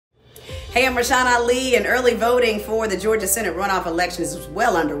Hey, I'm Rashan Ali, and early voting for the Georgia Senate runoff elections is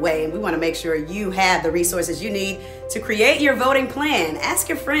well underway, and we want to make sure you have the resources you need to create your voting plan. Ask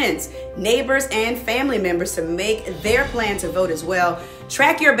your friends, neighbors, and family members to make their plan to vote as well.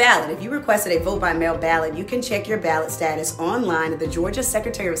 Track your ballot. If you requested a vote-by-mail ballot, you can check your ballot status online at the Georgia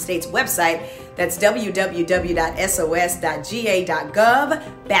Secretary of State's website. That's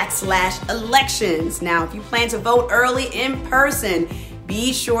www.sos.ga.gov/elections. Now, if you plan to vote early in person,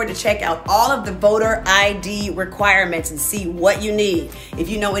 be sure to check out all of the voter ID requirements and see what you need. If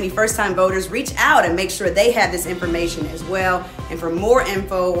you know any first-time voters, reach out and make sure they have this information as well. And for more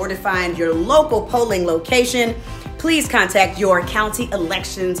info or to find your local polling location, please contact your county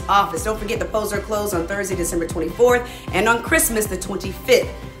elections office. Don't forget the polls are closed on Thursday, December 24th, and on Christmas, the 25th.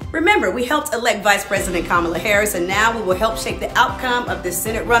 Remember, we helped elect Vice President Kamala Harris, and now we will help shape the outcome of this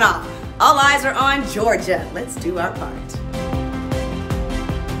Senate runoff. All eyes are on Georgia. Let's do our part.